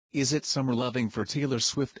Is it summer loving for Taylor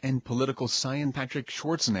Swift and political scion Patrick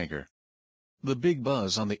Schwarzenegger? The big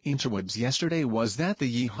buzz on the interwebs yesterday was that the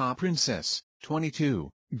yee-haa princess,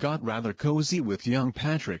 22, got rather cozy with young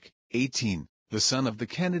Patrick, 18, the son of the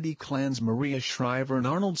Kennedy clan's Maria Shriver and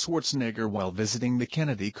Arnold Schwarzenegger while visiting the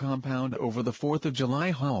Kennedy compound over the 4th of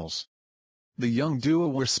July hauls. The young duo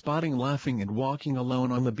were spotting laughing and walking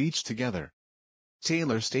alone on the beach together.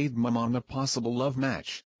 Taylor stayed mum on the possible love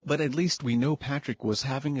match, but at least we know Patrick was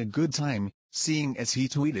having a good time, seeing as he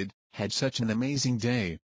tweeted, "Had such an amazing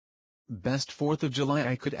day. Best 4th of July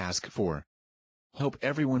I could ask for. Hope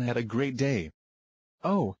everyone had a great day."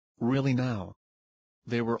 Oh, really now?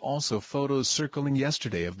 There were also photos circling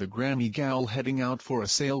yesterday of the Grammy gal heading out for a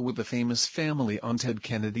sail with the famous family on Ted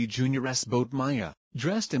Kennedy Jr.'s boat Maya,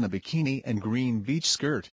 dressed in a bikini and green beach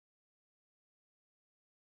skirt.